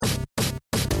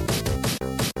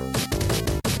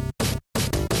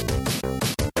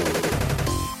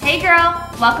Hey girl,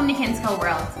 welcome to Kinsco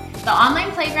World, the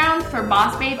online playground for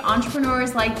boss babe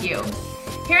entrepreneurs like you.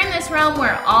 Here in this realm,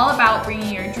 we're all about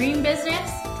bringing your dream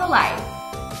business to life.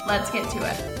 Let's get to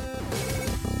it.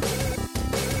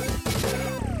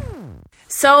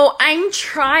 So I'm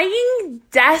trying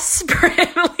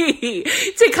desperately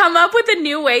to come up with a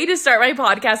new way to start my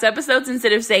podcast episodes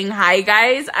instead of saying hi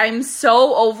guys. I'm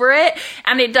so over it,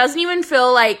 and it doesn't even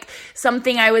feel like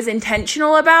something I was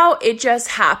intentional about. It just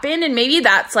happened, and maybe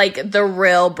that's like the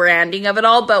real branding of it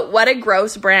all, but what a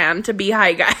gross brand to be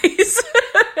hi guys.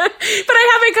 But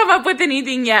I haven't come up with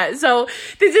anything yet, so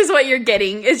this is what you're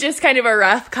getting. It's just kind of a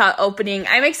rough cut opening.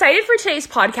 I'm excited for today's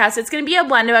podcast. It's going to be a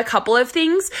blend of a couple of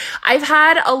things. I've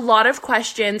had a lot of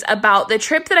questions about the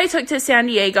trip that I took to San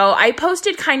Diego. I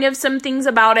posted kind of some things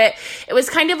about it. It was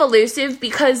kind of elusive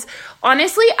because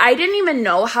honestly, I didn't even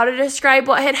know how to describe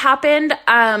what had happened,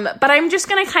 but I'm just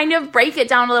going to kind of break it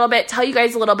down a little bit, tell you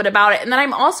guys a little bit about it, and then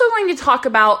I'm also going to talk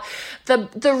about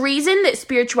the reason that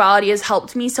spirituality has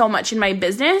helped me so much in my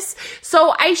business.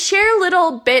 So I share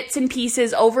little bits and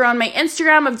pieces over on my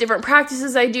Instagram of different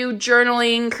practices I do,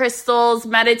 journaling, crystals,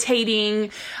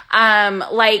 meditating,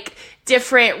 like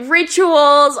different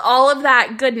rituals, all of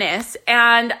that goodness.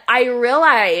 And I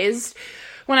realized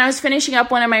when I was finishing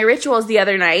up one of my rituals the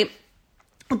other night,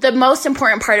 the most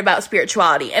important part about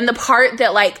spirituality, and the part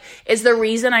that like is the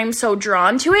reason I'm so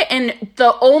drawn to it, and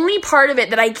the only part of it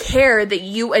that I care that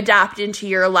you adapt into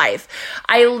your life.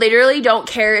 I literally don't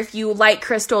care if you like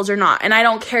crystals or not, and I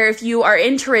don't care if you are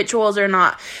into rituals or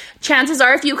not. Chances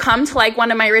are if you come to like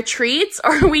one of my retreats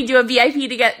or we do a VIP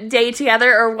day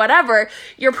together or whatever,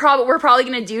 we're probably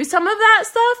going to do some of that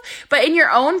stuff. But in your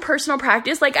own personal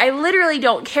practice, like I literally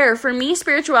don't care. For me,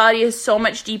 spirituality is so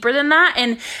much deeper than that.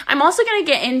 And I'm also going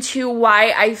to get into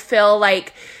why I feel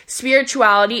like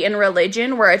spirituality and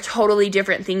religion were a totally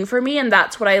different thing for me. And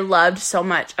that's what I loved so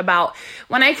much about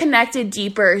when I connected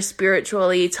deeper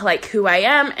spiritually to like who I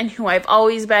am and who I've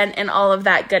always been and all of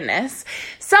that goodness.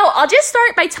 So I'll just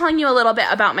start by telling you a little bit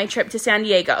about my trip to San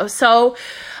Diego. So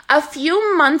a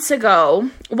few months ago,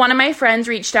 one of my friends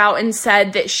reached out and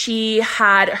said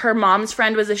that her mom's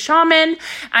friend was a shaman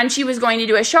and she was going to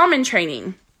do a shaman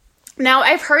training. Now,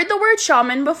 I've heard the word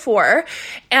shaman before,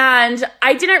 and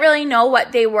I didn't really know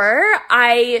what they were.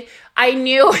 I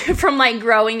knew from like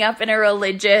growing up in a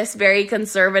religious, very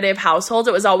conservative household,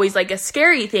 it was always like a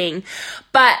scary thing.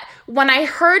 But when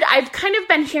I've kind of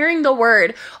been hearing the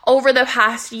word over the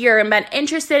past year and been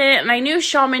interested in it, and I knew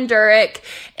Shaman Durek,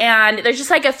 and there's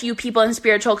just like a few people in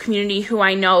spiritual community who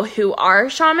I know who are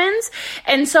shamans,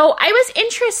 and so I was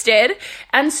interested,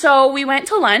 and so we went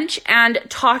to lunch and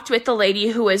talked with the lady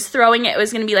who was throwing it. It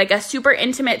was going to be like a super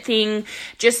intimate thing,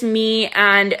 just me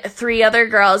and 3 other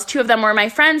girls. 2 of them were my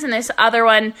friends, and this other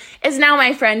one is now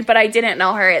my friend, but I didn't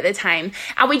know her at the time,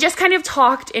 and we just kind of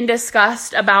talked and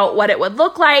discussed about what it would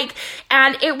look like.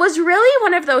 And it was really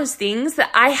one of those things that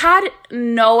I had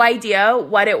no idea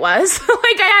what it was.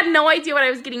 Like I had no idea what I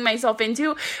was getting myself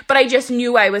into, but I just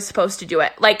knew I was supposed to do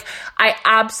it. Like I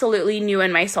absolutely knew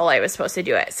in my soul I was supposed to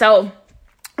do it. So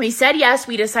we said yes,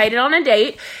 we decided on a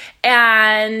date.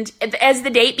 And as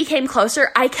the date became closer,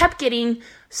 I kept getting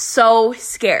so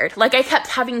scared. Like I kept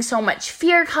having so much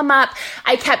fear come up.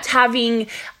 I kept having,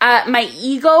 my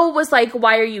ego was like,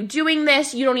 why are you doing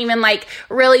this? You don't even like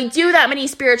really do that many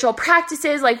spiritual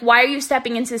practices. Like, why are you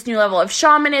stepping into this new level of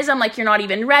shamanism? Like, you're not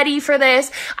even ready for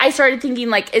this. I started thinking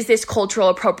like, is this cultural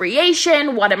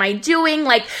appropriation? What am I doing?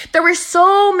 Like, there were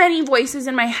so many voices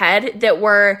in my head that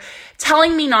were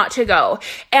telling me not to go.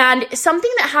 And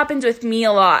something that happens with me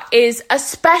a lot is,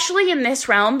 especially in this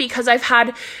realm, because I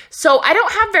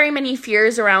don't have very many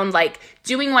fears around like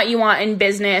doing what you want in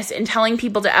business and telling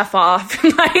people to F off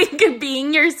and like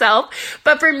being yourself.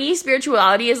 But for me,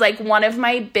 spirituality is like one of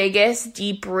my biggest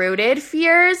deep rooted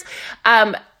fears.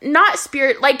 Not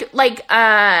spirit, like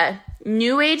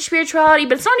new age spirituality,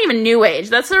 but it's not even new age.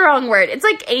 That's the wrong word. It's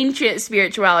like ancient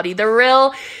spirituality, the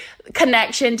real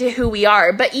connection to who we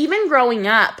are. But even growing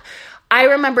up, I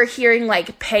remember hearing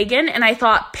like pagan, and I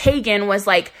thought pagan was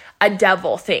like a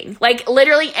devil thing. Like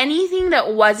literally anything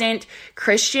that wasn't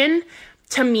Christian,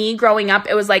 to me growing up,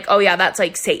 it was like, oh yeah, that's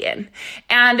like Satan.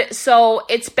 And so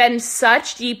it's been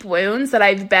such deep wounds that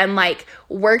I've been like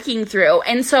working through.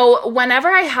 And so whenever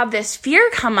I have this fear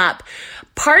come up,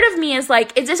 part of me is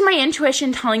like, is this my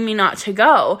intuition telling me not to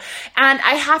go? And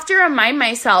I have to remind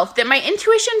myself that my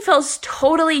intuition feels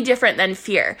totally different than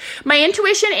fear. My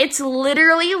intuition, it's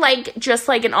literally like, just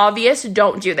like an obvious,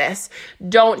 don't do this.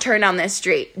 Don't turn down this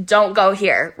street. Don't go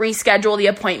here. Reschedule the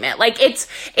appointment. Like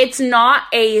it's not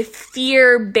a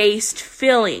fear-based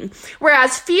feeling.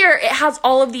 Whereas fear, it has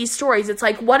all of these stories. It's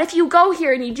like, what if you go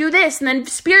here and you do this and then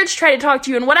spirits try to talk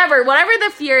to you and whatever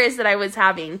the fear is that I was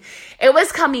having, it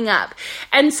was coming up.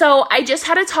 And so I just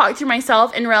had to talk through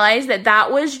myself and realize that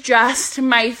that was just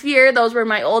my fear. Those were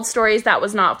my old stories. That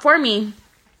was not for me.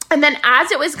 And then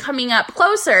as it was coming up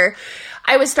closer,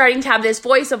 I was starting to have this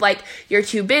voice of like, you're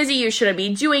too busy, you shouldn't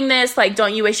be doing this, like,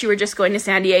 don't you wish you were just going to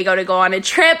San Diego to go on a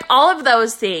trip, all of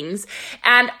those things.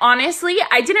 And honestly,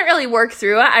 I didn't really work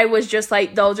through it. I was just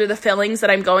like, those are the feelings that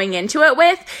I'm going into it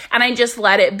with, and I just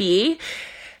let it be.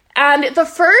 And the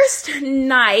first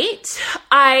night,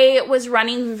 I was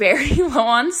running very low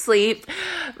on sleep,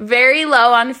 very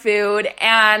low on food,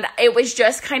 and it was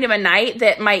just kind of a night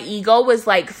that my ego was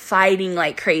like fighting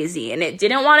like crazy, and it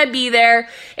didn't want to be there.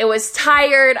 It was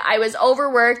tired. I was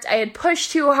overworked. I had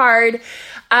pushed too hard.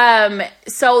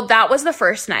 So that was the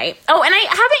first night. Oh, and I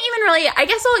haven't even really, I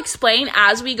guess I'll explain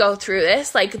as we go through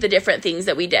this, like the different things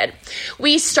that we did.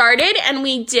 We started and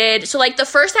we did, so like the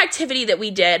first activity that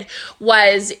we did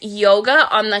was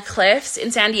yoga on the cliffs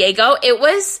in San Diego. It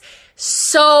was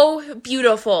so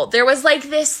beautiful. There was like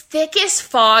this thickest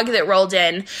fog that rolled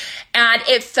in, and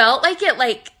it felt like it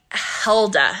like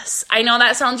held us. I know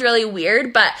that sounds really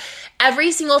weird, but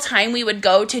every single time we would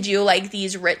go to do like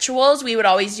these rituals, we would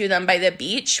always do them by the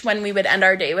beach when we would end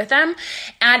our day with them.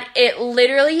 And it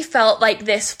literally felt like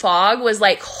this fog was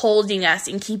like holding us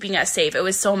and keeping us safe. It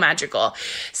was so magical.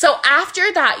 So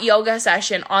after that yoga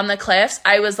session on the cliffs,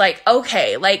 I was like,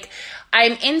 okay, like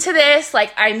I'm into this,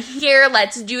 like I'm here,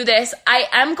 let's do this. I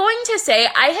am going to say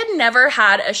I had never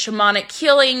had a shamanic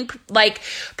healing like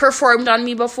performed on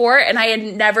me before, and I had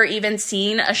never even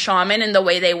seen a shaman in the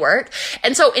way they work.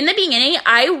 And so in the beginning,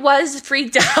 I was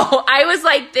freaked out. I was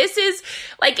like, this is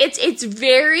like, it's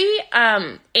very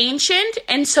ancient.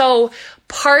 And so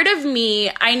part of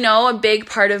me, I know a big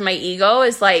part of my ego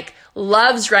is like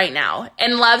loves right now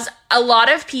and loves a lot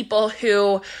of people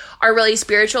who are really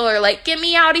spiritual or like, get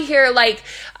me out of here. Like,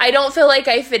 I don't feel like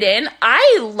I fit in.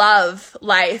 I love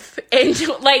life. And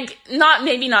like,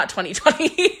 maybe not 2020,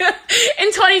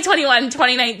 in 2021,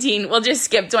 2019, we'll just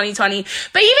skip 2020.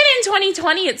 But even in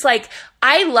 2020, it's like,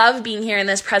 I love being here in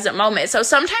this present moment. So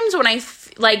sometimes when I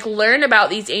like learn about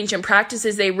these ancient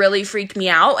practices, they really freak me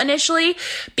out initially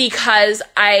because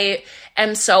I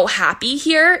am so happy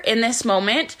here in this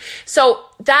moment. So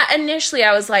that initially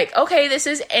I was like, okay, this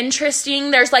is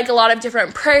interesting. There's like a lot of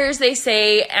different prayers they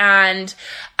say. And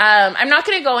I'm not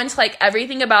going to go into like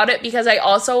everything about it because I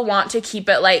also want to keep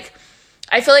it like,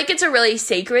 I feel like it's a really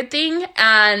sacred thing.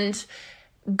 And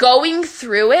going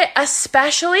through it,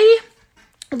 especially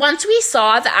once we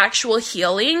saw the actual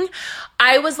healing,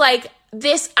 I was like,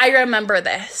 I remember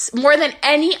this more than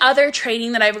any other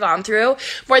training that I've gone through,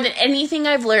 more than anything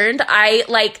I've learned.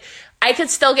 I could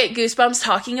still get goosebumps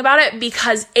talking about it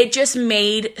because it just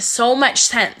made so much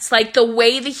sense. Like the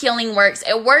way the healing works,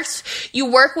 you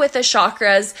work with the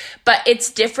chakras, but it's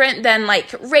different than like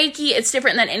Reiki. It's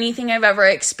different than anything I've ever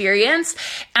experienced.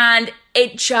 And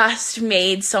it just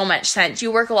made so much sense.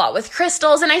 You work a lot with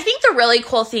crystals. And I think the really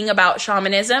cool thing about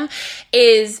shamanism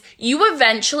is you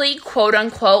eventually, quote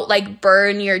unquote, like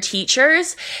burn your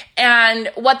teachers.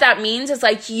 And what that means is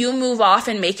like you move off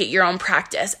and make it your own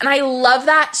practice. And I love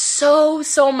that so,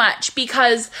 so much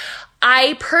because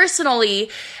I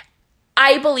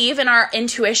believe in our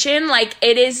intuition. Like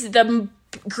it is the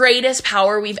greatest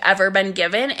power we've ever been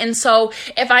given. And so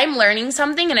if I'm learning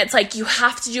something and it's like, you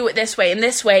have to do it this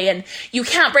way, and you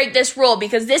can't break this rule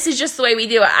because this is just the way we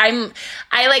do it,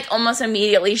 I like almost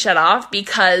immediately shut off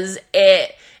because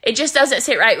it just doesn't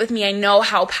sit right with me. I know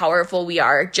how powerful we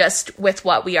are just with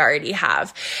what we already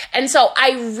have. And so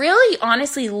I really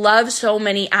honestly love so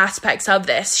many aspects of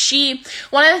this.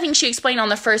 One of the things she explained on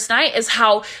the first night is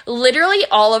how literally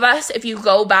all of us, if you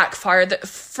go back far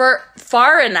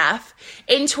enough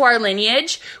into our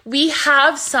lineage, we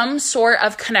have some sort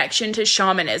of connection to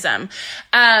shamanism.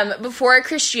 Before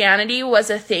Christianity was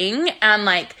a thing and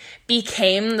like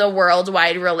became the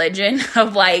worldwide religion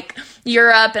of like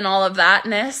Europe and all of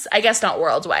thatness, I guess not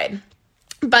worldwide.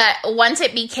 But once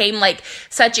it became like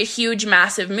such a huge,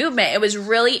 massive movement, it was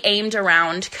really aimed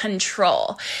around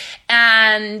control.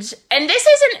 And this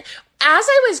isn't, as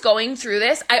I was going through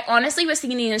this, I honestly was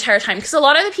thinking the entire time, because a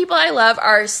lot of the people I love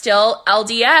are still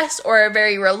LDS or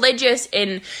very religious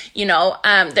in,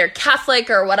 they're Catholic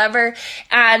or whatever.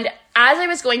 And as I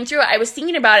was going through it, I was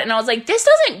thinking about it and I was like, this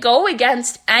doesn't go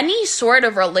against any sort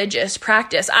of religious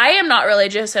practice. I am not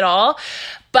religious at all,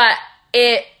 but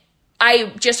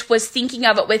I just was thinking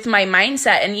of it with my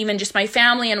mindset and even just my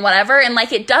family and whatever. And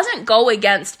like, it doesn't go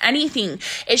against anything.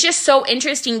 It's just so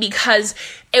interesting because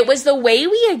it was the way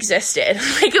we existed.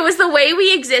 Like, it was the way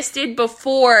we existed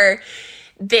before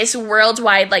this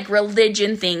worldwide like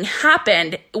religion thing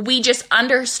happened. We just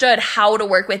understood how to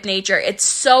work with nature. It's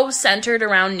so centered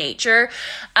around nature.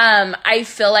 I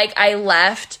feel like I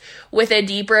left with a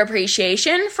deeper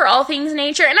appreciation for all things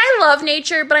nature. And I love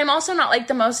nature, but I'm also not like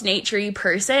the most nature-y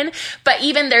person. But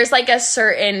even there's like a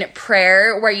certain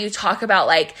prayer where you talk about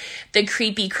like the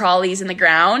creepy crawlies in the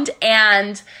ground.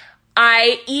 And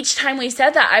each time we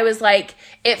said that, I was like,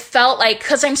 it felt like,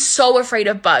 because I'm so afraid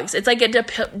of bugs. It's like a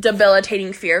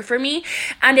debilitating fear for me.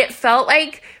 And it felt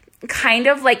like kind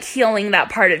of like healing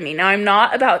that part of me. Now, I'm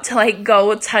not about to like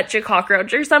go touch a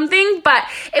cockroach or something, but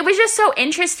it was just so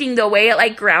interesting the way it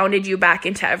like grounded you back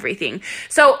into everything.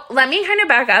 So let me kind of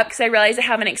back up because I realize I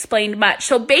haven't explained much.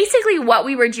 So basically what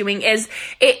we were doing is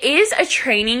it is a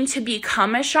training to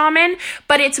become a shaman,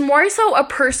 but it's more so a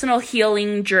personal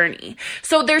healing journey.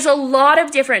 So there's a lot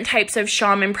of different types of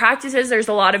shaman practices. There's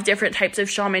a lot of different types of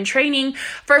shaman training.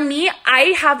 For me,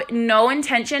 I have no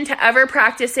intention to ever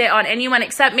practice it on anyone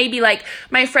except maybe like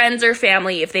my friends or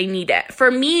family if they need it. For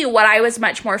me, what I was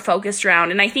much more focused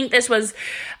around, and I think this was,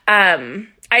 I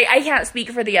can't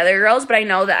speak for the other girls, but I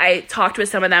know that I talked with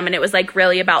some of them and it was like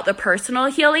really about the personal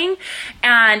healing.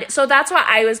 And so that's what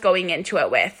I was going into it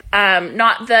with.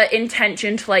 Not the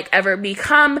intention to like ever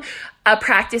become a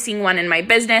practicing one in my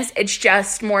business. It's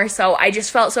just more so, I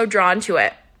just felt so drawn to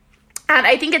it. And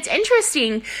I think it's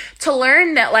interesting to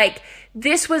learn that like,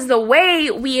 this was the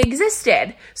way we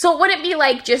existed. So it wouldn't be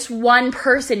like just one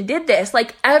person did this.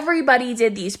 Like everybody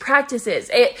did these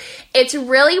practices. It's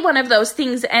really one of those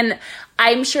things. And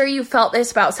I'm sure you felt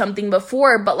this about something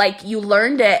before, but like you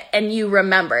learned it and you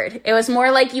remembered. It was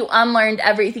more like you unlearned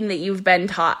everything that you've been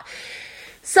taught.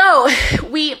 So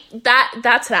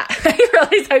that's that. I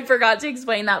realized I forgot to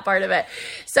explain that part of it.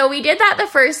 So we did that the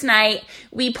first night.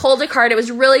 We pulled a card. It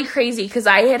was really crazy because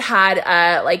I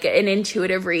had like an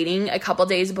intuitive reading a couple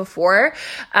days before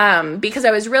because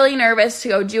I was really nervous to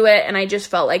go do it and I just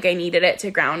felt like I needed it to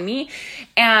ground me.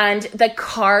 And the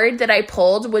card that I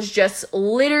pulled was just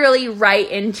literally right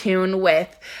in tune with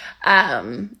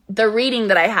the reading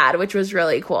that I had, which was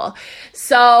really cool.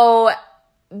 So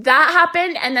that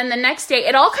happened, and then the next day,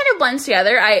 it all kind of blends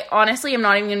together. I honestly am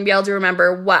not even going to be able to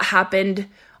remember what happened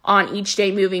on each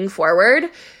day moving forward,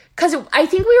 because I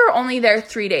think we were only there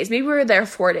 3 days. Maybe we were there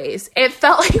 4 days. It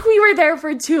felt like we were there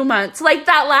for 2 months. Like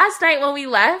that last night when we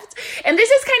left, and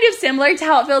this is kind of similar to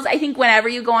how it feels, I think, whenever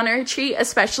you go on a retreat,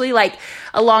 especially like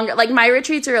a longer, like my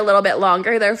retreats are a little bit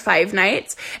longer. They're 5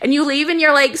 nights, and you leave and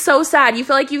you're like so sad. You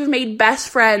feel like you've made best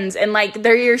friends and like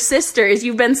they're your sisters.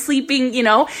 You've been sleeping, you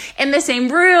know, in the same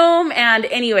room. And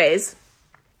anyways,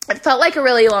 it felt like a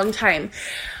really long time.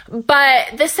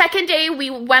 But the second day, we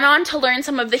went on to learn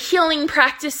some of the healing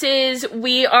practices.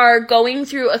 We are going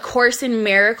through a course in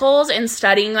miracles and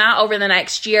studying that over the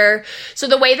next year. So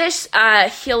the way this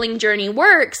healing journey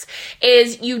works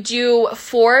is you do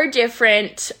 4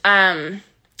 different, I'm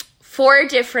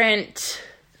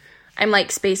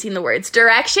like spacing the words,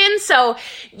 directions. So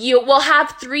you will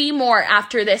have 3 more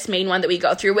after this main one that we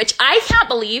go through, which I can't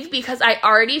believe because I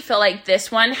already feel like this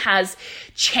one has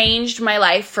changed my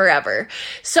life forever.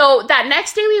 So that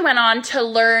next day we went on to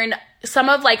learn some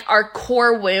of like our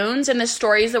core wounds and the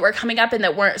stories that were coming up and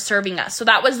that weren't serving us. So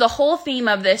that was the whole theme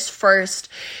of this first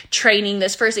training,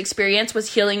 this first experience,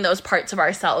 was healing those parts of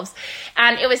ourselves.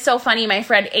 And it was so funny. My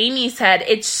friend Amy said,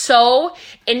 it's so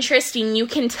interesting. You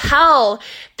can tell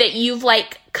that you've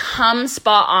like come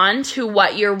spot on to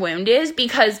what your wound is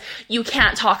because you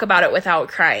can't talk about it without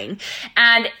crying.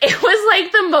 And it was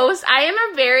like the most, I'm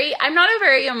not a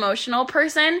very emotional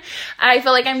person. I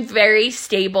feel like I'm very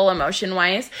stable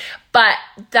emotion-wise. But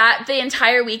the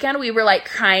entire weekend, we were like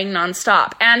crying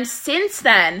nonstop. And since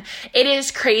then, it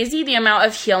is crazy the amount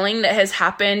of healing that has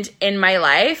happened in my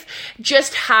life.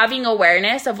 Just having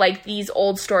awareness of like these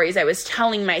old stories I was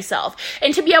telling myself.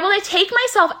 And to be able to take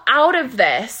myself out of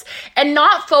this and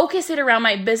not focus it around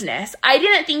my business. I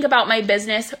didn't think about my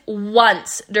business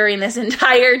once during this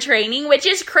entire training, which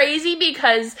is crazy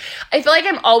because I feel like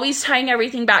I'm always tying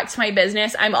everything back to my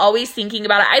business. I'm always thinking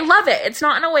about it. I love it. It's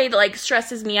not in a way that like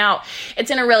stresses me out. It's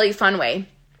in a really fun way.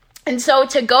 And so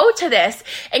to go to this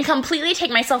and completely take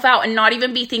myself out and not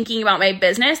even be thinking about my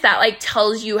business, that like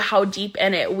tells you how deep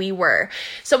in it we were.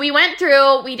 So we went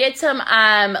through, we did some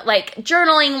like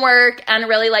journaling work and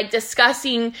really like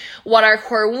discussing what our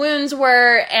core wounds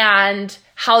were and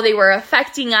how they were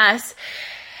affecting us.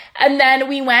 And then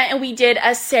we went and we did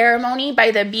a ceremony by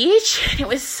the beach. It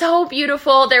was so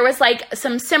beautiful. There was like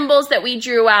some symbols that we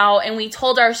drew out and we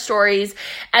told our stories.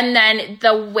 And then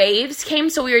the waves came.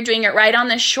 So we were doing it right on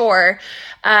the shore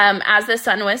as the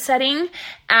sun was setting.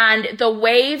 And the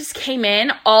waves came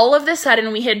in. All of a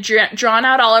sudden, we had drawn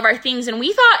out all of our things. And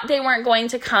we thought they weren't going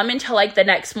to come until like the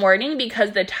next morning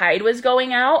because the tide was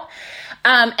going out.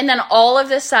 And then all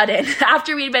of a sudden,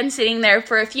 after we'd been sitting there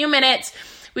for a few minutes,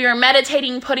 we were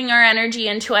meditating, putting our energy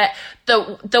into it.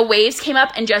 The waves came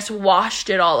up and just washed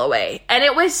it all away. And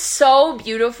it was so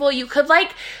beautiful. You could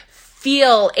like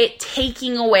feel it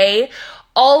taking away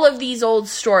all of these old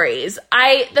stories.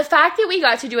 The fact that we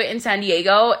got to do it in San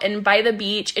Diego and by the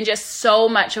beach and just so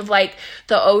much of like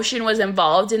the ocean was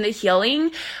involved in the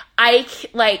healing,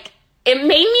 it made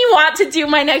me want to do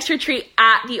my next retreat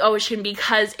at the ocean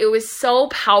because it was so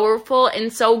powerful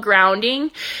and so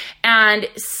grounding, and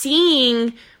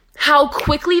seeing how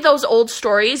quickly those old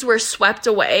stories were swept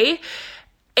away,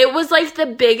 it was like the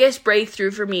biggest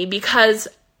breakthrough for me, because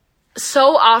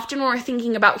so often when we're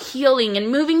thinking about healing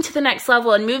and moving to the next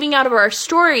level and moving out of our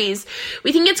stories,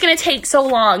 we think it's going to take so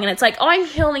long, and it's like, oh, I'm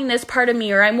healing this part of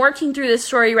me, or I'm working through this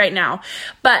story right now.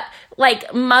 But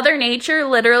like Mother Nature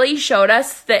literally showed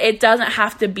us that it doesn't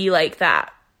have to be like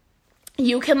that.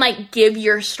 You can like give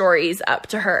your stories up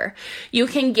to her. You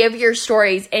can give your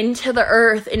stories into the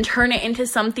earth and turn it into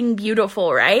something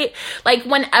beautiful, right? Like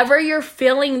whenever you're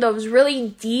feeling those really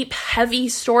deep, heavy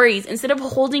stories, instead of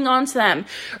holding on to them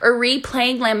or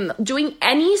replaying them, doing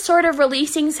any sort of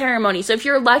releasing ceremony. So if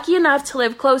you're lucky enough to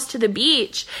live close to the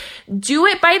beach, do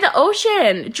it by the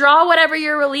ocean. Draw whatever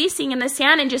you're releasing in the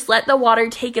sand and just let the water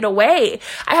take it away.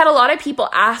 I had a lot of people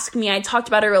ask me, I talked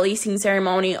about a releasing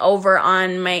ceremony over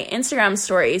on my Instagram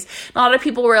stories. A lot of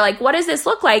people were like, what does this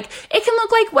look like? It can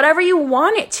look like whatever you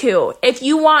want it to. If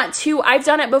you want to, I've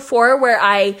done it before where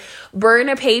I burn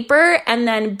a paper and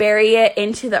then bury it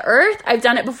into the earth. I've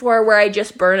done it before where I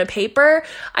just burn a paper.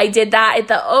 I did that at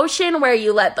the ocean where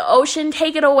you let the ocean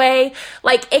take it away.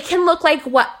 Like it can look like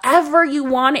whatever you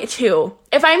want it to.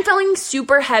 If I'm feeling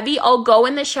super heavy, I'll go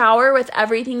in the shower with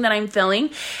everything that I'm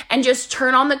feeling and just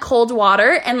turn on the cold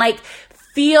water and like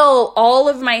feel all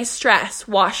of my stress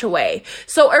wash away.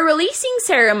 So a releasing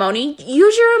ceremony,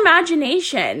 use your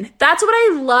imagination. That's what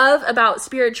I love about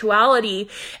spirituality,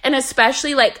 and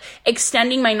especially like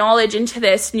extending my knowledge into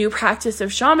this new practice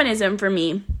of shamanism for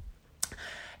me.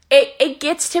 It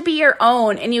gets to be your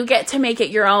own, and you get to make it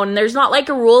your own. There's not like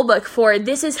a rule book for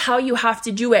this is how you have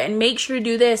to do it and make sure to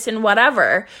do this and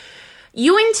whatever.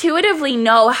 You intuitively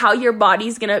know how your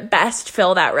body's going to best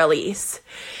fill that release.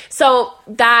 So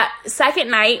that second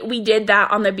night, we did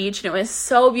that on the beach, and it was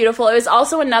so beautiful. It was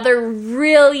also another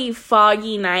really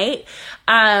foggy night.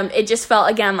 It just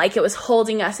felt, again, like it was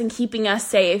holding us and keeping us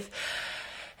safe.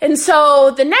 And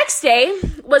so the next day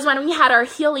was when we had our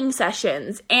healing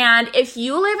sessions. And if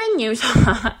you live in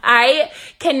Utah, I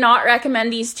cannot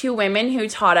recommend these two women who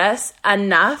taught us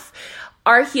enough.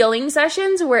 Our healing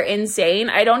sessions were insane.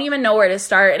 I don't even know where to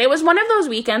start. And it was one of those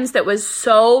weekends that was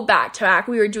so back to back.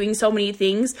 We were doing so many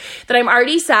things that I'm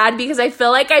already sad because I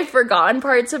feel like I've forgotten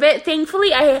parts of it.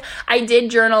 Thankfully, I did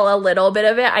journal a little bit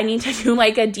of it. I need to do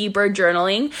like a deeper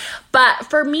journaling. But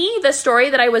for me, the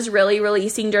story that I was really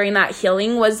releasing during that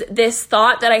healing was this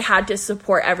thought that I had to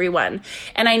support everyone.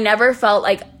 And I never felt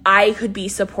like I could be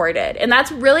supported. And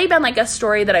that's really been like a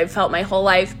story that I've felt my whole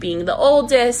life, being the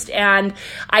oldest. And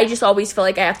I just always feel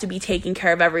like I have to be taking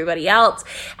care of everybody else.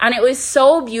 And it was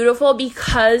so beautiful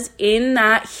because in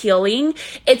that healing,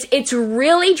 it's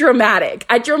really dramatic.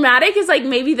 Dramatic is like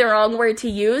maybe the wrong word to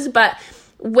use, but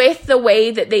with the way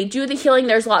that they do the healing,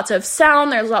 there's lots of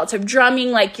sound, there's lots of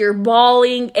drumming, like you're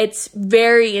bawling. It's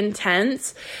very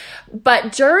intense.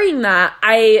 But during that,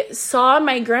 I saw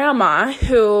my grandma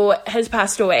who has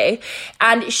passed away,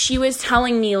 and she was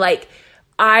telling me like,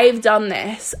 I've done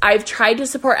this. I've tried to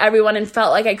support everyone and felt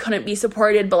like I couldn't be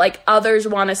supported, but like others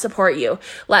want to support you.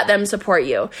 Let them support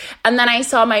you. And then I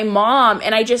saw my mom,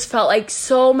 and I just felt like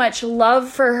so much love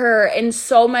for her and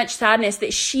so much sadness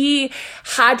that she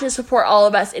had to support all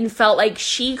of us and felt like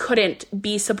she couldn't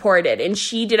be supported and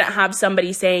she didn't have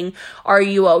somebody saying, are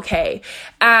you okay?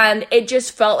 And it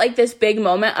just felt like this big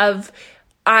moment of,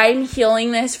 I'm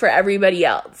healing this for everybody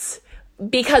else.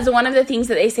 because one of the things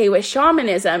that they say with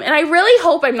shamanism, and I really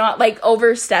hope I'm not like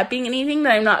overstepping anything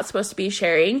that I'm not supposed to be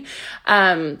sharing.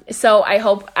 So I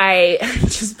hope I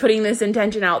just putting this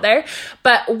intention out there.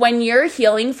 But when you're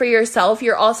healing for yourself,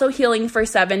 you're also healing for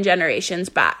 7 generations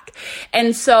back.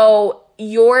 And so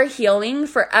you're healing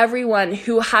for everyone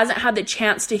who hasn't had the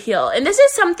chance to heal. And this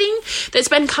is something that's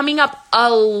been coming up a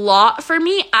lot for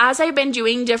me as I've been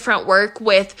doing different work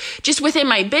with just within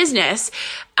my business.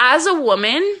 As a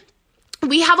woman,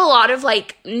 we have a lot of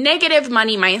like negative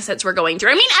money mindsets we're going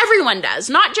through. I mean, everyone does,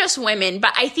 not just women,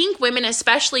 but I think women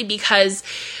especially, because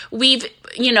we've,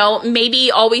 maybe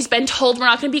always been told we're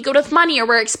not going to be good with money, or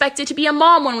we're expected to be a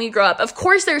mom when we grow up. Of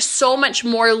course, there's so much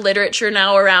more literature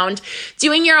now around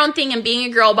doing your own thing and being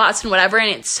a girl boss and whatever, and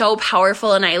it's so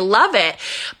powerful and I love it.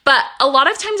 But a lot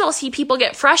of times I'll see people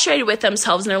get frustrated with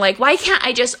themselves and they're like, why can't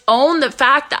I just own the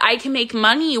fact that I can make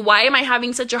money? Why am I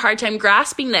having such a hard time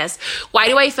grasping this? Why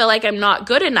do I feel like I'm not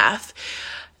good enough?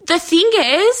 The thing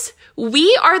is,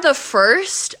 we are the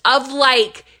first of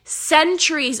like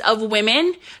centuries of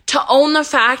women to own the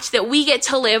fact that we get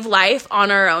to live life on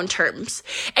our own terms.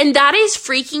 And that is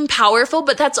freaking powerful,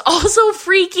 but that's also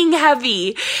freaking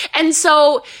heavy. And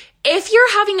so if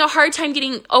you're having a hard time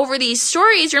getting over these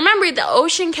stories, remember the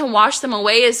ocean can wash them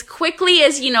away as quickly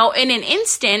as, in an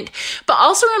instant. But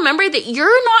also remember that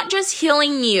you're not just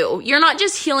healing you. You're not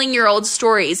just healing your old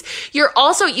stories. You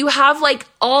have like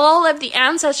all of the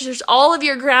ancestors, all of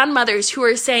your grandmothers who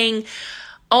are saying,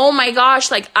 oh my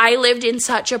gosh, like I lived in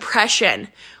such oppression.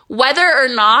 Whether or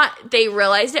not they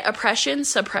realized it, oppression or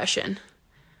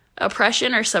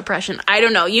suppression. I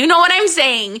don't know. You know what I'm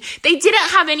saying? They didn't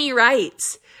have any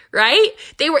rights. Right?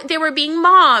 They were being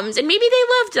moms, and maybe they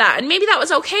loved that, and maybe that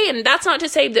was okay. And that's not to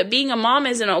say that being a mom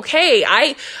isn't okay.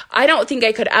 I don't think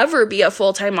I could ever be a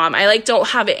full-time mom. I don't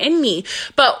have it in me.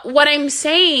 But what I'm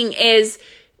saying is,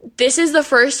 this is the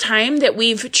first time that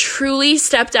we've truly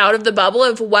stepped out of the bubble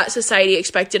of what society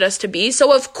expected us to be.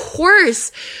 So of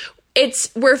course,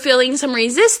 we're feeling some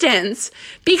resistance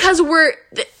because we're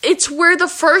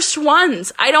the first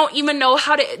ones. I don't even know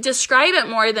how to describe it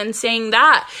more than saying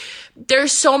that.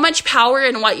 There's so much power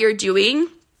in what you're doing,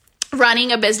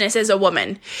 running a business as a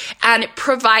woman and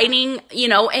providing,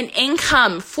 an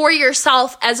income for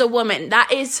yourself as a woman.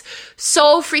 That is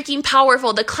so freaking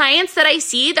powerful. The clients that I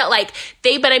see that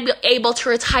they've been able to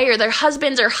retire their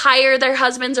husbands or hire their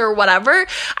husbands or whatever,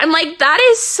 I'm like, that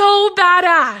is so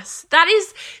badass. That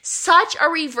is such a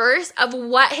reverse of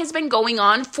what has been going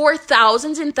on for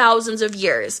thousands and thousands of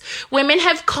years. Women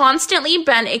have constantly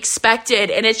been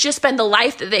expected, and it's just been the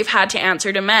life that they've had to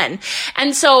answer to men.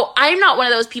 And so I'm not one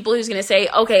of those people who's going to say,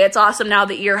 okay, it's awesome now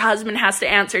that your husband has to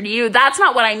answer to you. That's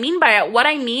not what I mean by it. What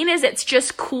I mean is it's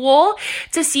just cool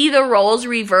to see the roles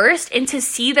reversed and to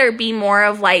see there be more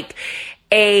of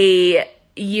a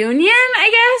union,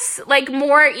 I guess,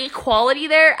 more equality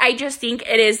there. I just think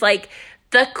it is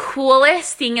the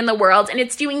coolest thing in the world, and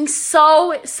it's doing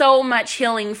so much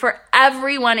healing for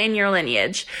everyone in your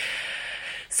lineage.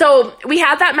 So we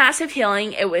had that massive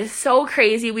healing. It was so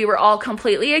crazy. We were all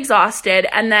completely exhausted.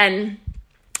 And then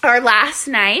our last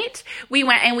night, we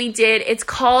went and we did, it's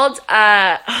called,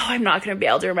 I'm not going to be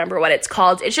able to remember what it's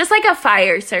called. It's just like a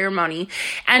fire ceremony.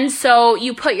 And so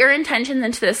you put your intentions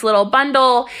into this little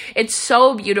bundle. It's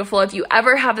so beautiful. If you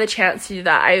ever have the chance to do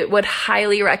that, I would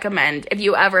highly recommend if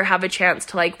you ever have a chance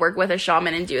to work with a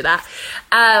shaman and do that.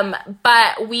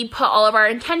 But we put all of our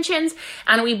intentions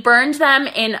and we burned them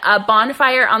in a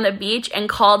bonfire on the beach and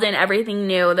called in everything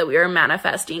new that we were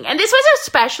manifesting. And this was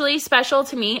especially special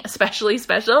to me,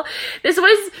 This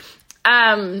was,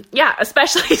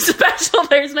 especially special.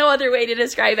 There's no other way to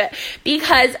describe it,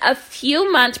 because a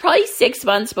few months, probably 6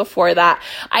 months before that,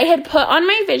 I had put on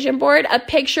my vision board a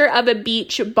picture of a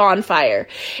beach bonfire,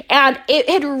 and it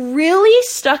had really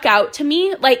stuck out to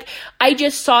me. I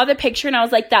just saw the picture and I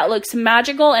was like, that looks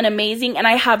magical and amazing, and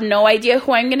I have no idea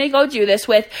who I'm going to go do this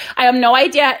with. I have no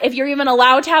idea if you're even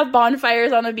allowed to have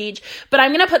bonfires on the beach, but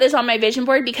I'm going to put this on my vision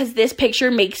board because this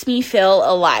picture makes me feel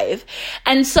alive.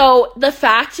 And so the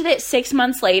fact that 6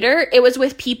 months later, it was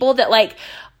with people that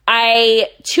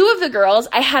two of the girls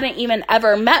I hadn't even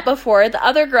ever met before. The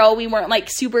other girl, we weren't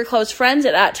super close friends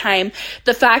at that time.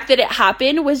 The fact that it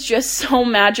happened was just so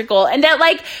magical. And that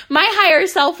my higher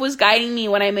self was guiding me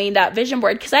when I made that vision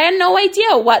board, because I had no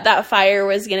idea what that fire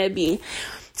was going to be.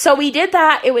 So we did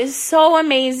that. It was so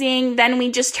amazing. Then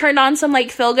we just turned on some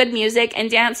feel-good music and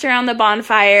danced around the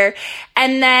bonfire.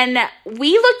 And then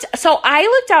I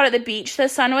looked out at the beach. The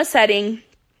sun was setting.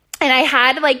 And I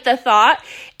had the thought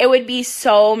it would be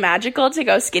so magical to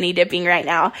go skinny dipping right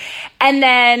now. And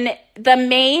then the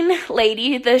main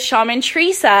lady, the shaman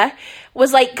Teresa,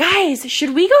 was like, guys,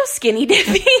 should we go skinny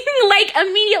dipping? Like,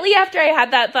 immediately after I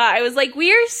had that thought, I was like,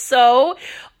 we are so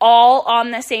all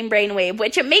on the same brainwave,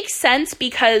 which it makes sense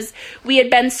because we had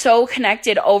been so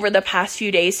connected over the past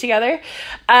few days together.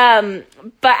 But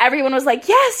everyone was like,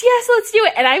 yes, let's do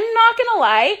it. And I'm not gonna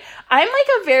lie, I'm like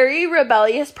a very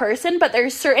rebellious person, but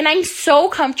I'm so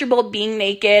comfortable being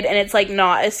naked, and it's like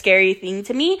not a scary thing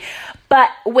to me. But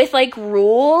with like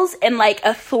rules and like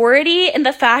authority, and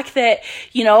the fact that,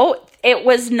 you know, it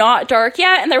was not dark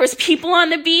yet and there was people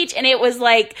on the beach, and it was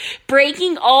like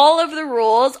breaking all of the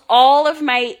rules. All of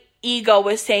my ego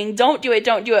was saying, don't do it.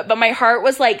 But my heart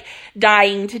was like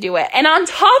dying to do it. And on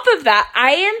top of that,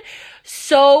 I am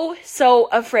so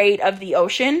afraid of the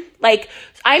ocean. Like,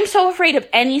 I'm so afraid of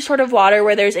any sort of water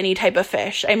where there's any type of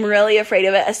fish. I'm really afraid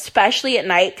of it, especially at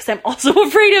night, because I'm also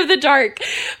afraid of the dark.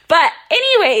 But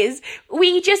anyways,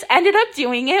 we just ended up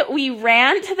doing it. We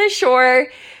ran to the shore,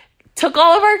 took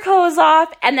all of our clothes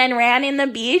off, and then ran in the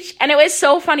beach. And it was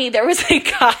so funny. There was a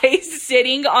guy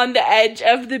sitting on the edge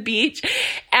of the beach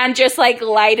and just like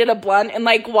lighted a blunt and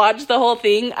like watched the whole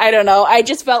thing. I don't know. I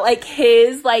just felt like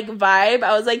his like vibe.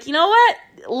 I was like, you know what?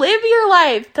 Live your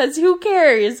life, because who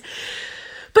cares?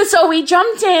 But so we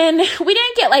jumped in. We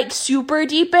didn't get like super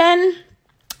deep in,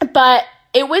 but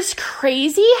it was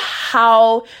crazy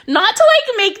how, not to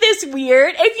like make this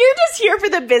weird, if you're just here for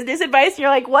the business advice and you're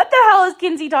like, what the hell is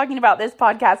Kinsey talking about this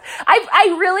podcast?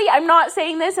 I'm not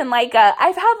saying this and like,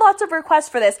 I've had lots of requests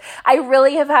for this. I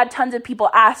really have had tons of people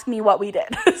ask me what we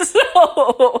did.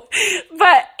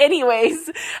 But anyways,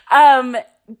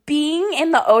 being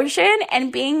in the ocean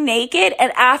and being naked,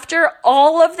 and after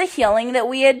all of the healing that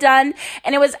we had done,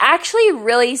 and it was actually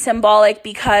really symbolic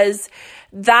because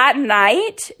that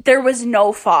night there was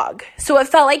no fog. So it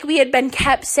felt like we had been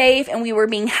kept safe and we were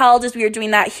being held as we were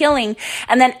doing that healing.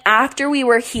 And then after we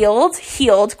were healed,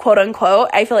 quote unquote,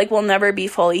 I feel like we'll never be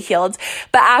fully healed.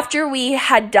 But after we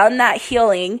had done that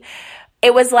healing,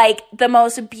 it was like the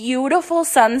most beautiful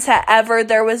sunset ever.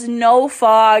 There was no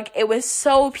fog. It was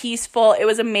so peaceful. It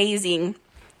was amazing.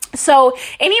 So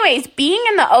anyways, being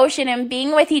in the ocean and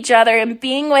being with each other and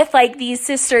being with like these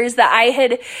sisters that I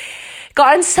had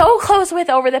gotten so close with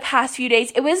over the past few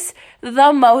days, it was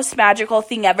the most magical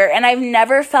thing ever. And I've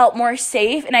never felt more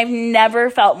safe, and I've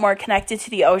never felt more connected to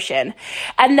the ocean.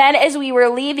 And then as we were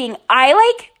leaving, I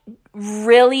like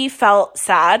really felt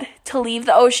sad to leave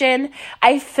the ocean.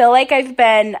 I feel like I've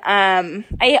been, I know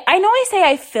I say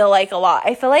I feel like a lot.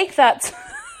 I feel like that's,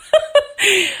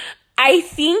 I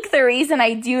think the reason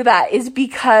I do that is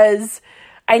because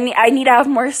I need to have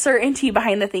more certainty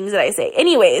behind the things that I say.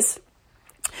 Anyways,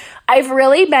 I've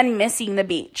really been missing the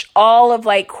beach all of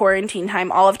like quarantine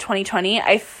time, all of 2020.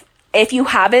 If you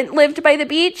haven't lived by the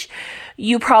beach,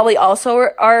 you probably also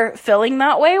are feeling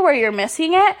that way where you're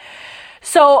missing it.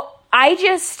 So I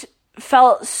just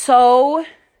felt so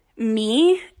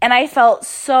me, and I felt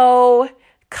so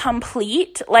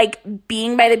complete, like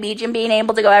being by the beach and being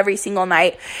able to go every single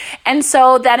night. And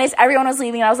so then as everyone was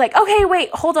leaving, I was like, okay, wait,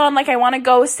 hold on. Like, I want to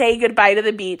go say goodbye to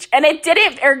the beach. And it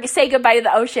didn't, or say goodbye to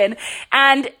the ocean.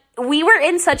 And we were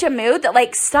in such a mood that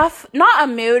like stuff, not a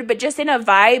mood, but just in a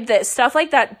vibe that stuff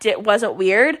like that wasn't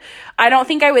weird. I don't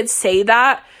think I would say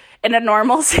that in a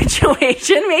normal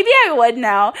situation. Maybe I would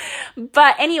now.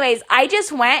 But anyways, I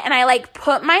just went and I like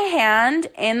put my hand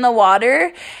in the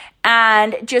water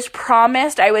and just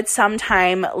promised I would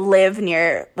sometime live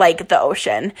near like the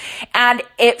ocean. And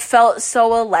it felt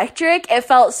so electric. It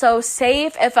felt so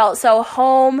safe. It felt so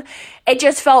home. It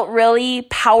just felt really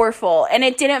powerful. And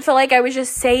it didn't feel like I was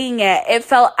just saying it. It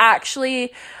felt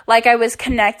actually like I was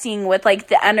connecting with like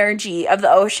the energy of the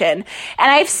ocean.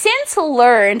 And I've since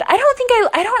learned, I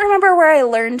don't remember where I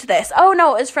learned this. Oh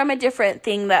no, it was from a different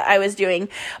thing that I was doing.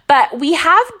 But we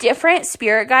have different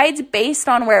spirit guides based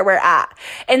on where we're at.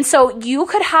 And so you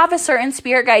could have a certain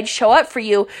spirit guide show up for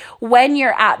you when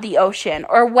you're at the ocean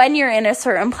or when you're in a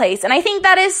certain place. And I think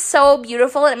that is so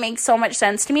beautiful. It makes so much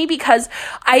sense to me because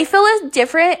I feel a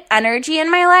different energy in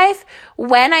my life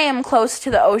when I am close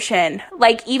to the ocean.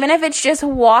 Like, even if it's just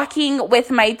walking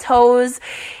with my toes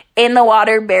in the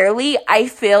water barely, I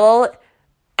feel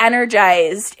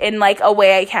energized in like a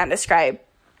way I can't describe.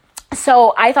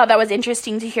 So I thought that was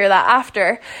interesting to hear that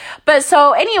after. But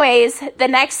so anyways, the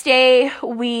next day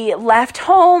we left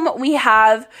home.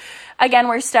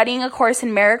 We're studying a course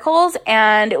in miracles,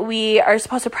 and we are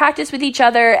supposed to practice with each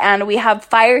other, and we have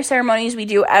fire ceremonies we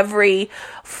do every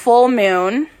full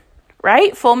moon,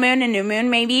 right? Full moon and new moon,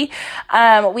 maybe.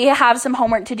 We have some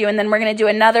homework to do, and then we're going to do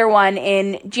another one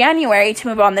in January to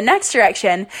move on the next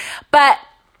direction. But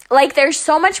like, there's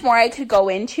so much more I could go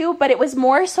into, but it was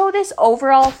more so this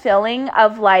overall feeling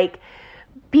of like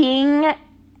being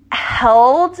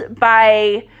held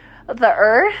by the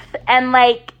earth. And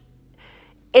like,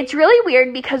 it's really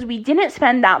weird because we didn't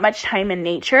spend that much time in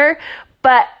nature,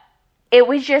 but it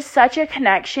was just such a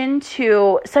connection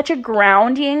to such a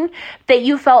grounding that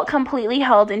you felt completely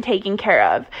held and taken care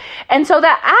of. And so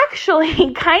that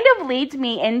actually kind of leads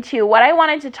me into what I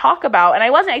wanted to talk about. And I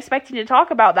wasn't expecting to talk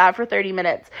about that for 30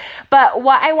 minutes. But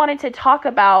what I wanted to talk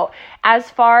about as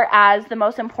far as the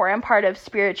most important part of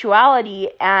spirituality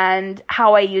and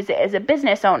how I use it as a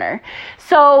business owner.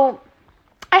 So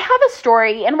I have a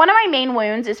story, and one of my main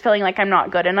wounds is feeling like I'm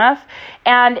not good enough.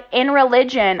 And in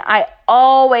religion, I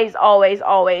always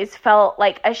felt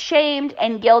like ashamed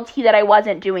and guilty that I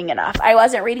wasn't doing enough. I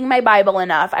wasn't reading my Bible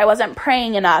enough. I wasn't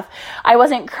praying enough. I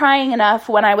wasn't crying enough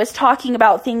when I was talking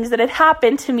about things that had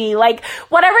happened to me. Like,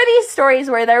 whatever these stories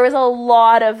were, there was a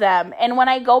lot of them. And when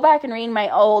I go back and read my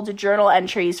old journal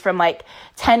entries from like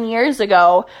 10 years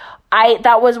ago,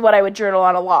 that was what I would journal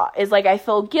on a lot, is like, I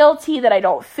feel guilty that I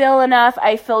don't feel enough.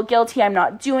 I feel guilty I'm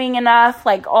not doing enough,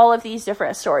 like all of these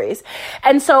different stories.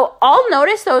 And so I'll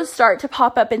notice those start to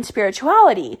pop up in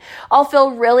spirituality. I'll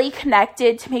feel really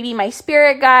connected to maybe my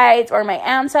spirit guides or my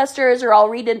ancestors, or I'll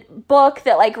read a book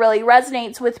that like really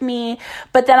resonates with me.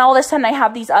 But then all of a sudden I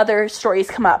have these other stories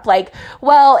come up, like,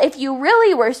 well, if you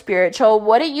really were spiritual,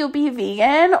 wouldn't you be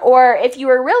vegan? Or if you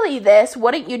were really this,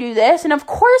 wouldn't you do this? And of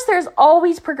course, there's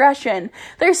always progression.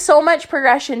 There's so much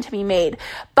progression to be made.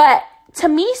 But to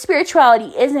me,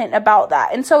 spirituality isn't about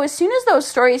that. And so as soon as those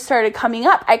stories started coming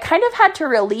up, I kind of had to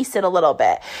release it a little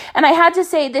bit. And I had to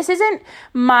say, this isn't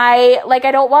I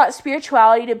don't want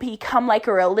spirituality to become like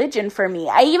a religion for me.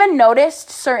 I even noticed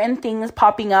certain things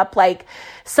popping up, like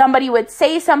somebody would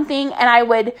say something and I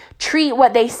would treat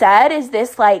what they said as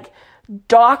this like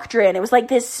doctrine. It was like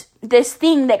this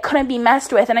thing that couldn't be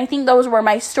messed with. And I think those were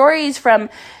my stories from,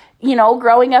 you know,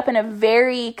 growing up in a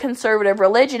very conservative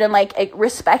religion and like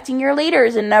respecting your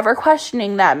leaders and never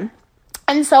questioning them.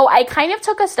 And so I kind of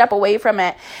took a step away from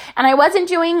it, and I wasn't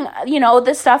doing, you know,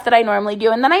 the stuff that I normally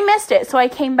do. And then I missed it. So I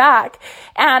came back,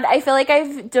 and I feel like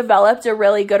I've developed a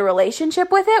really good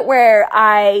relationship with it, where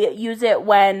I use it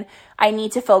when I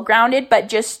need to feel grounded, but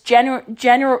just generally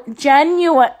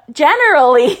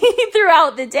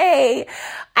throughout the day,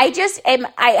 I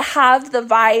have the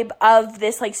vibe of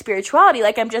this like spirituality.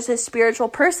 Like, I'm just a spiritual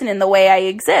person in the way I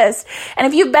exist. And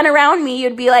if you've been around me,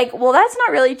 you'd be like, well, that's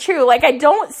not really true. Like, I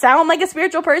don't sound like a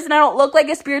spiritual person. I don't look like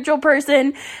a spiritual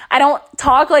person. I don't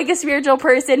talk like a spiritual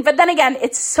person. But then again,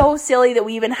 it's so silly that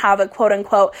we even have a quote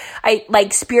unquote,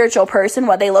 spiritual person,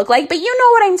 what they look like. But you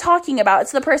know what I'm talking about.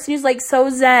 It's the person who's like so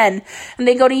zen, and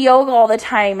they go to yoga all the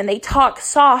time, and they talk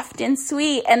soft and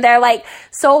sweet, and they're like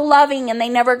so loving, and they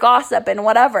never gossip and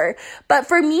whatever. But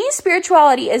for me,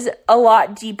 spirituality is a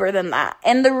lot deeper than that.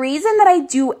 And the reason that I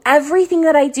do everything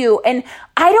that I do, and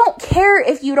I don't care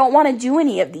if you don't want to do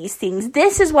any of these things,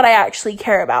 this is what I actually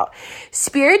care about.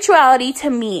 Spirituality to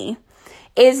me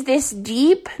is this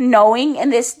deep knowing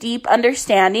and this deep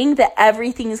understanding that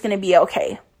everything is going to be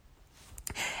okay.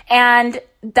 And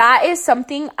that is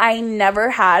something I never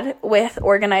had with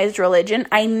organized religion.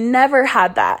 I never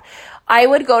had that. I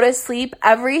would go to sleep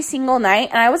every single night,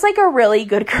 and I was like a really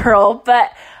good girl,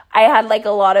 but I had like a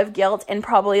lot of guilt and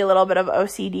probably a little bit of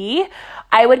OCD.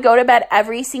 I would go to bed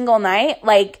every single night,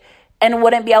 and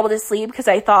wouldn't be able to sleep because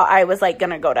I thought I was like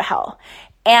gonna go to hell.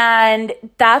 And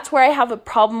that's where I have a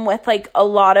problem with like a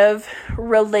lot of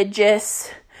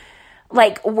religious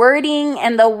like wording,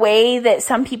 and the way that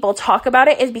some people talk about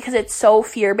it is because it's so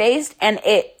fear-based, and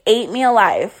it ate me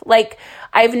alive. Like,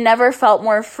 I've never felt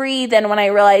more free than when I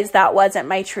realized that wasn't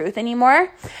my truth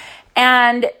anymore.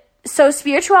 And so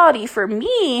spirituality for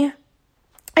me,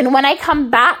 and when I come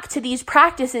back to these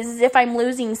practices, is if I'm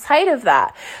losing sight of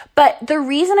that. But the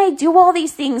reason I do all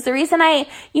these things, the reason I,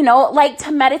 like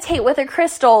to meditate with a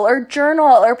crystal or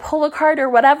journal or pull a card or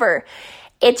whatever,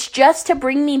 it's just to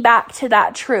bring me back to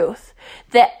that truth,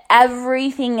 that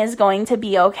everything is going to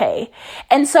be okay.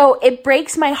 And so it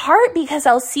breaks my heart because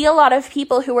I'll see a lot of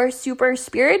people who are super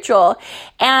spiritual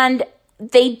and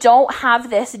they don't have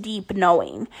this deep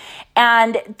knowing,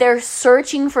 and they're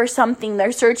searching for something.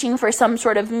 They're searching for some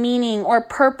sort of meaning or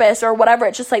purpose or whatever.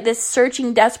 It's just like this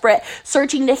searching, desperate,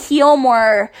 searching to heal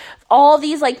more, all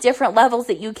these like different levels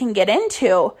that you can get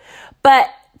into. But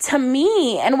to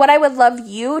me, and what I would love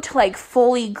you to like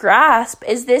fully grasp,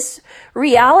 is this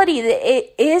reality that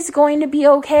it is going to be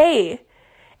okay.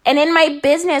 And in my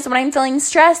business, when I'm feeling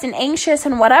stressed and anxious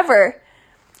and whatever,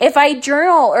 if I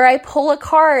journal or I pull a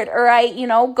card or I,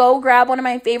 go grab one of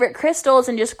my favorite crystals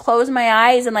and just close my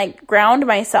eyes and like ground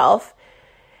myself,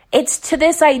 it's to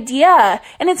this idea.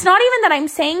 And it's not even that I'm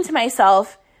saying to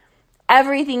myself,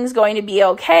 everything's going to be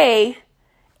okay.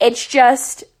 It's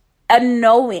just a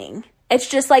knowing. It's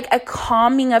just like a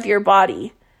calming of your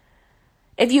body.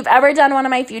 If you've ever done one of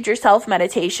my future self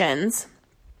meditations,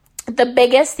 the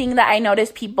biggest thing that I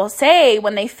notice people say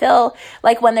when they feel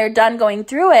like when they're done going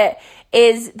through it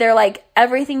is they're like,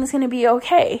 everything's going to be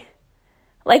okay.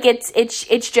 Like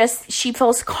it's just, she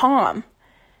feels calm.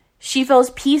 She feels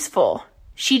peaceful.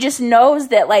 She just knows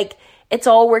that like it's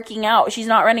all working out. She's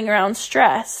not running around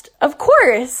stressed. Of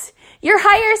course, your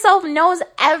higher self knows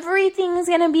everything's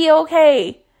going to be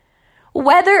okay.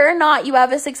 Whether or not you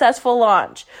have a successful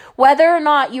launch, whether or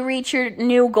not you reach your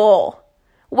new goal,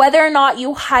 whether or not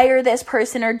you hire this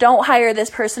person or don't hire this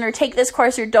person or take this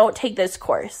course or don't take this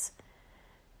course.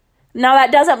 Now,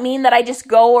 that doesn't mean that I just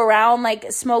go around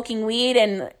like smoking weed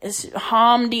and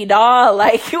hom-de-da.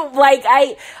 Like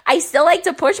I still like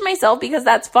to push myself because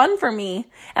that's fun for me.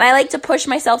 And I like to push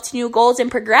myself to new goals and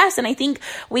progress. And I think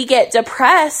we get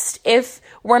depressed if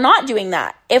we're not doing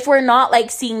that. If we're not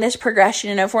like seeing this progression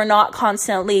and if we're not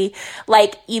constantly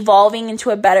like evolving into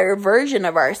a better version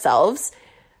of ourselves.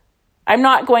 I'm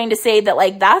not going to say that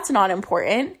like that's not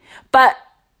important, but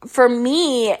for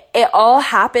me, it all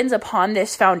happens upon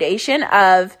this foundation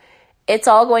of it's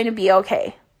all going to be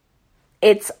okay.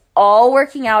 It's all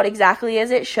working out exactly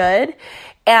as it should.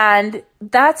 And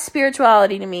that's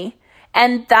spirituality to me.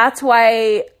 And that's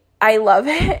why I love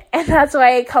it. And that's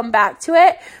why I come back to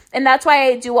it. And that's why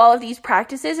I do all of these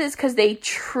practices, is because they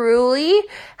truly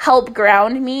help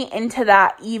ground me into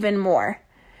that even more.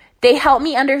 They help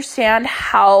me understand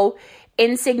how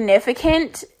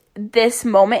insignificant this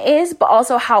moment is, but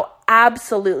also how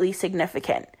absolutely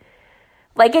significant.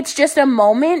 Like, it's just a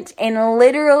moment in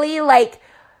literally like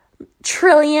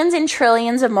trillions and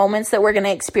trillions of moments that we're going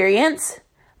to experience,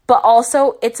 but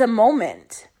also it's a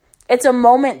moment. It's a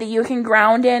moment that you can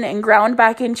ground in and ground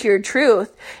back into your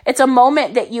truth. It's a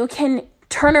moment that you can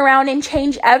turn around and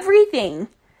change everything.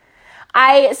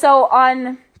 So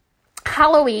on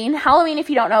Halloween, if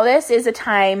you don't know this, is a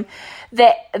time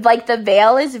that like the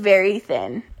veil is very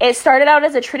thin. It started out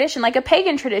as a tradition, like a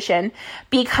pagan tradition,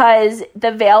 because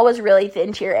the veil was really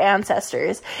thin to your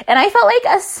ancestors. And I felt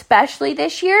like especially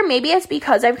this year, maybe it's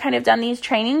because I've kind of done these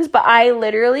trainings, but I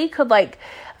literally could like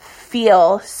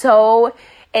feel so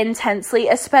intensely,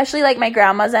 especially like my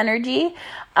grandma's energy.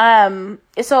 So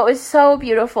it was so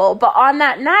beautiful. But on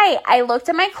that night, I looked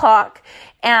at my clock,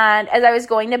 and as I was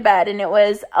going to bed, and it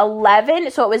was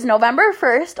 11, so it was November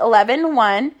 1st,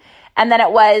 11/1, and then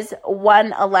it was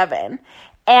 1/11.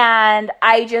 And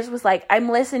I just was like, I'm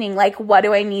listening, like, what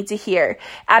do I need to hear?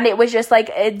 And it was just like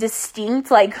a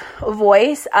distinct, like,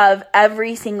 voice of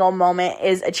every single moment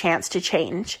is a chance to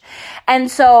change. And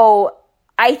so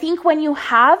I think when you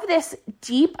have this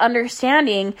deep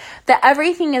understanding that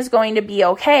everything is going to be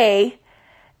okay,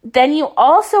 then you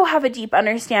also have a deep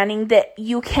understanding that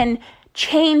you can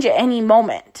change at any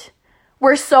moment.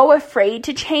 We're so afraid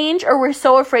to change, or we're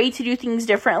so afraid to do things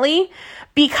differently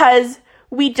because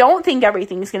we don't think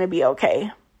everything's going to be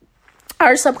okay.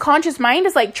 Our subconscious mind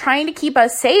is like trying to keep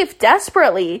us safe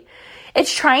desperately.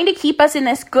 It's trying to keep us in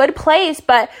this good place,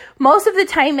 but most of the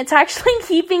time it's actually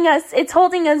it's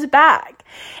holding us back.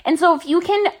 And so if you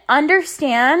can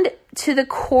understand to the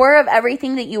core of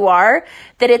everything that you are,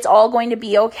 that it's all going to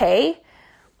be okay,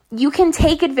 you can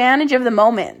take advantage of the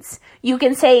moments. You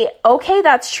can say, okay,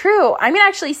 that's true. I'm going to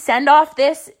actually send off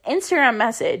this Instagram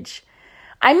message.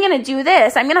 I'm going to do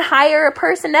this. I'm going to hire a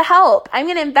person to help. I'm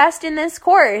going to invest in this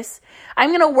course. I'm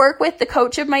going to work with the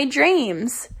coach of my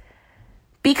dreams.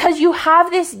 Because you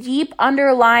have this deep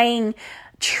underlying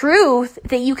truth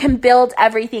that you can build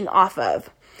everything off of.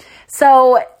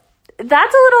 So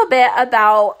that's a little bit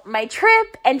about my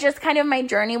trip and just kind of my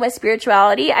journey with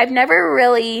spirituality. I've never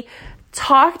really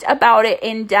talked about it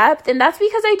in depth, and that's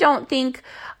because I don't think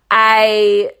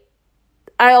I'll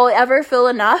ever feel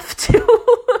enough to.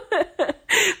 But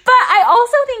I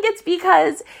also think it's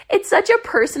because it's such a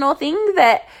personal thing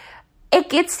that it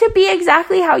gets to be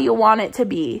exactly how you want it to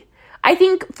be. I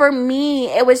think for me,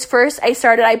 it was first I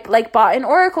bought an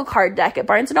oracle card deck at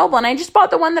Barnes & Noble, and I just bought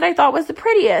the one that I thought was the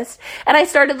prettiest. And I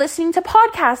started listening to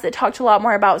podcasts that talked a lot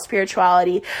more about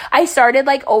spirituality. I started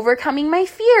like overcoming my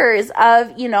fears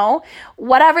of,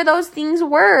 whatever those things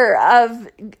were, of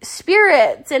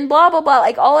spirits and blah, blah, blah,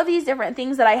 like all of these different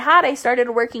things that I had. I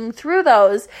started working through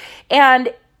those,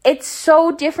 and it's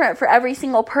so different for every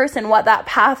single person what that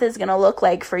path is going to look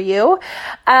like for you.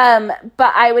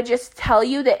 But I would just tell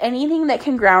you that anything that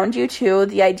can ground you to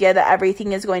the idea that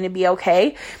everything is going to be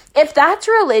okay, if that's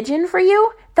religion for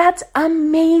you, That's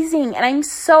amazing. And I'm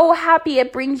so happy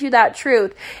it brings you that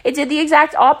truth. It did the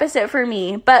exact opposite for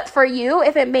me. But for you,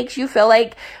 if it makes you feel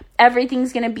like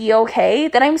everything's going to be okay,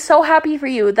 then I'm so happy for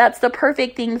you. That's the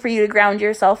perfect thing for you to ground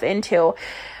yourself into.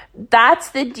 That's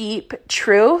the deep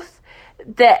truth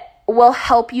that will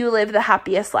help you live the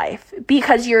happiest life,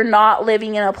 because you're not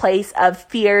living in a place of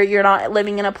fear. You're not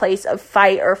living in a place of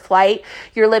fight or flight.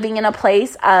 You're living in a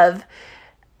place of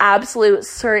absolute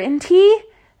certainty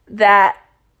that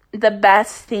the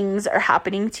best things are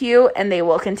happening to you and they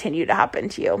will continue to happen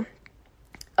to you.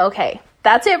 Okay,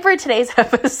 that's it for today's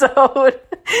episode.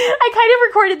 I kind of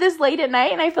recorded this late at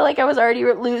night and I feel like I was already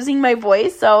losing my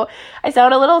voice, so I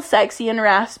sound a little sexy and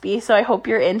raspy, so I hope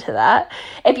you're into that.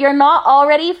 If you're not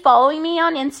already following me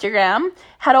on Instagram,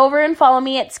 head over and follow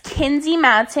me. It's Kinzie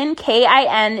Madsen,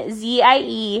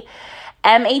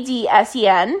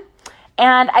 KinzieMadsen.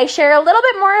 And I share a little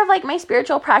bit more of like my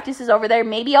spiritual practices over there.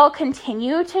 Maybe I'll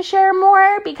continue to share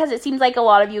more because it seems like a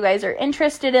lot of you guys are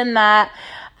interested in that.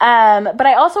 But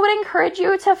I also would encourage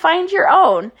you to find your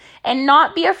own and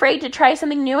not be afraid to try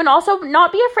something new, and also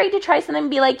not be afraid to try something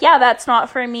and be like, yeah, that's not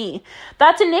for me.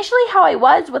 That's initially how I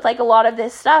was with like a lot of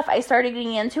this stuff. I started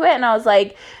getting into it and I was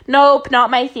like, nope, not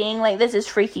my thing. Like, this is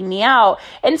freaking me out.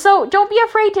 And so don't be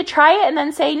afraid to try it and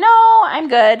then say, no, I'm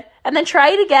good. And then try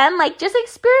it again. Like, just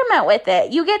experiment with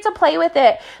it. You get to play with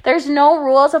it. There's no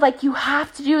rules of like, you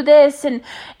have to do this, and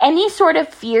any sort of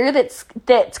fear that's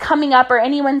coming up or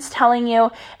anyone's telling you,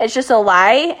 it's just a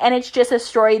lie, and it's just a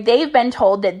story they've been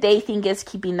told that they think is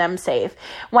keeping them safe.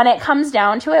 When it comes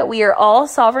down to it, we are all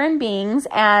sovereign beings,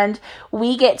 and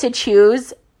we get to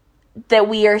choose that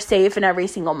we are safe in every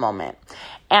single moment.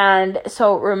 And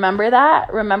so remember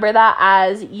that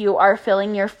as you are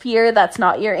feeling your fear. That's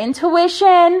not your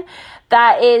intuition.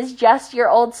 That is just your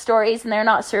old stories, and they're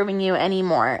not serving you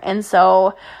anymore. And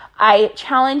so I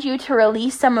challenge you to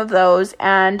release some of those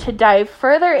and to dive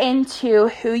further into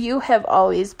who you have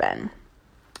always been.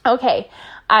 Okay,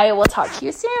 I will talk to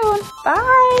you soon.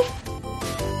 Bye.